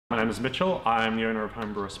My name is Mitchell, I'm the owner of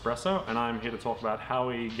Homebrew Espresso, and I'm here to talk about how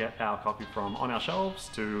we get our coffee from on our shelves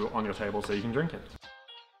to on your table so you can drink it.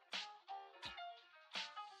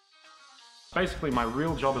 Basically, my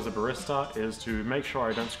real job as a barista is to make sure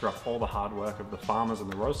I don't screw up all the hard work of the farmers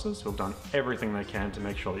and the roasters who have done everything they can to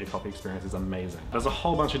make sure that your coffee experience is amazing. There's a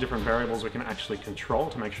whole bunch of different variables we can actually control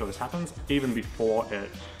to make sure this happens, even before it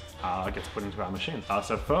gets put into our machine.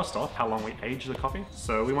 So first off, how long we age the coffee.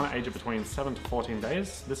 So we want to age it between 7 to 14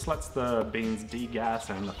 days. This lets the beans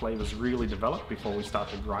degas and the flavors really develop before we start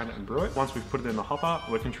to grind it and brew it. Once we've put it in the hopper,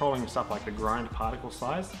 we're controlling stuff like the grind particle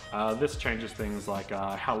size. This changes things like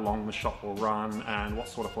how long the shot will run and what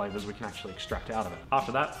sort of flavors we can actually extract out of it.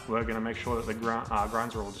 After that, we're going to make sure that the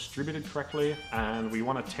grinds are all distributed correctly, and we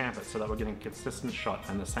want to tamp it so that we're getting a consistent shot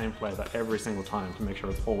and the same flavor every single time to make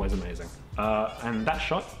sure it's always amazing. And that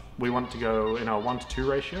shot, we want it to go in a 1:2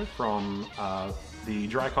 ratio from the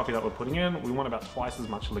dry coffee that we're putting in. We want about twice as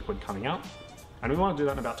much liquid coming out. And we want to do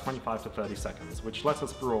that in about 25 to 30 seconds, which lets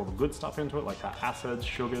us brew all the good stuff into it, like our acids,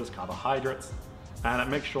 sugars, carbohydrates. And it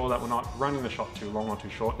makes sure that we're not running the shot too long or too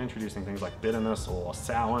short, introducing things like bitterness or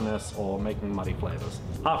sourness or making muddy flavors.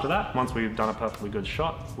 After that, once we've done a perfectly good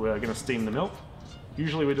shot, we're going to steam the milk.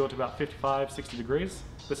 Usually we do it to about 55, 60 degrees.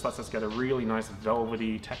 This lets us get a really nice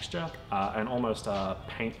velvety texture and almost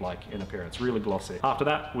paint-like in appearance, really glossy. After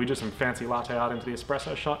that, we do some fancy latte art into the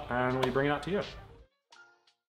espresso shot and we bring it out to you.